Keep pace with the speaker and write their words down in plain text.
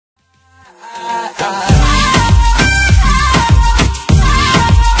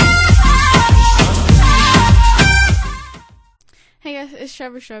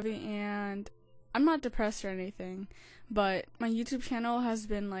Chevy, and I'm not depressed or anything, but my YouTube channel has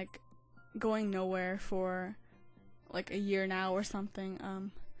been like going nowhere for like a year now or something.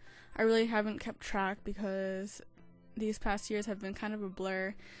 I really haven't kept track because these past years have been kind of a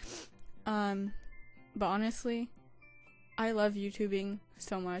blur. But honestly, I love YouTubing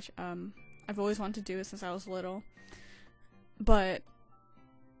so much. I've always wanted to do it since I was little, but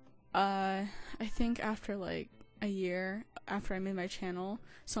I think after like a year after I made my channel,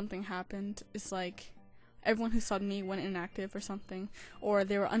 something happened. It's like everyone who saw me went inactive or something, or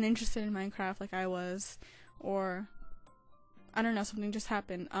they were uninterested in Minecraft like I was, or I don't know, something just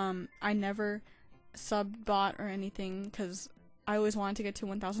happened. I never sub-bought or anything because I always wanted to get to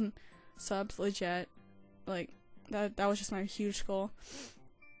 1,000 subs legit. Like that was just my huge goal.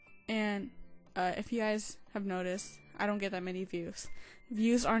 And if you guys have noticed, I don't get that many views.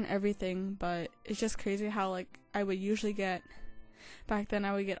 Views aren't everything, but it's just crazy how like I would usually get, back then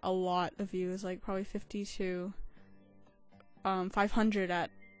I would get a lot of views, like probably 50 to 500 at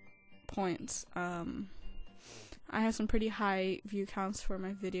points. I have some pretty high view counts for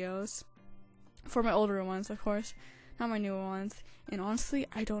my videos, for my older ones of course, not my newer ones, and honestly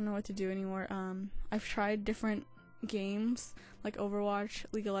I don't know what to do anymore. I've tried different games like Overwatch,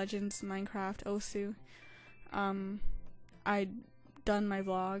 League of Legends, Minecraft, Osu. I've done my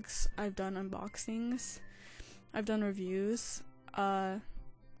vlogs, I've done unboxings, I've done reviews, and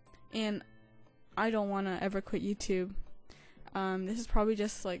I don't want to ever quit YouTube. This is probably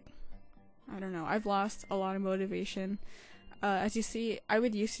just like, I don't know, I've lost a lot of motivation. As you see, I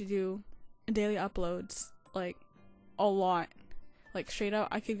would used to do daily uploads, like a lot, like straight up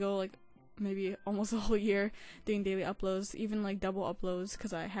I could go like maybe almost a whole year doing daily uploads, even like double uploads,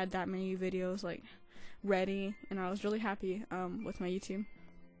 because I had that many videos like ready, and I was really happy with my YouTube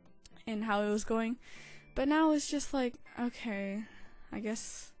and how it was going. But now it's just like, okay, I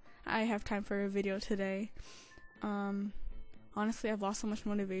guess I have time for a video today. Honestly, I've lost so much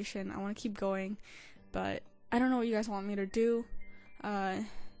motivation. I want to keep going, but I don't know what you guys want me to do.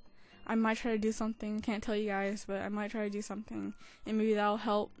 I might try to do something, can't tell you guys, but I might try to do something, and maybe that'll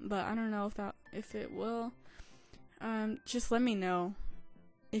help, but I don't know if it will. Just let me know.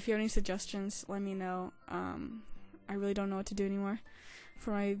 If you have any suggestions, let me know. I really don't know what to do anymore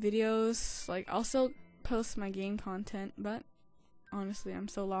for my videos. Like, I'll still post my game content, but honestly, I'm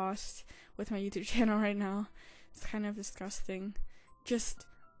so lost with my YouTube channel right now. It's kind of disgusting. Just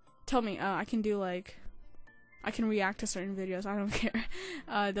tell me, I can do like, I can react to certain videos, I don't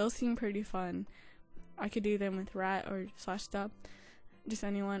care. Those seem pretty fun. I could do them with Rat or /Dub, just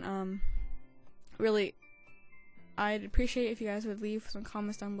anyone. Really, I'd appreciate if you guys would leave some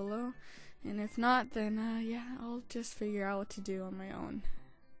comments down below, and if not, then yeah, I'll just figure out what to do on my own.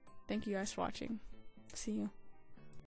 Thank you guys for watching. See you.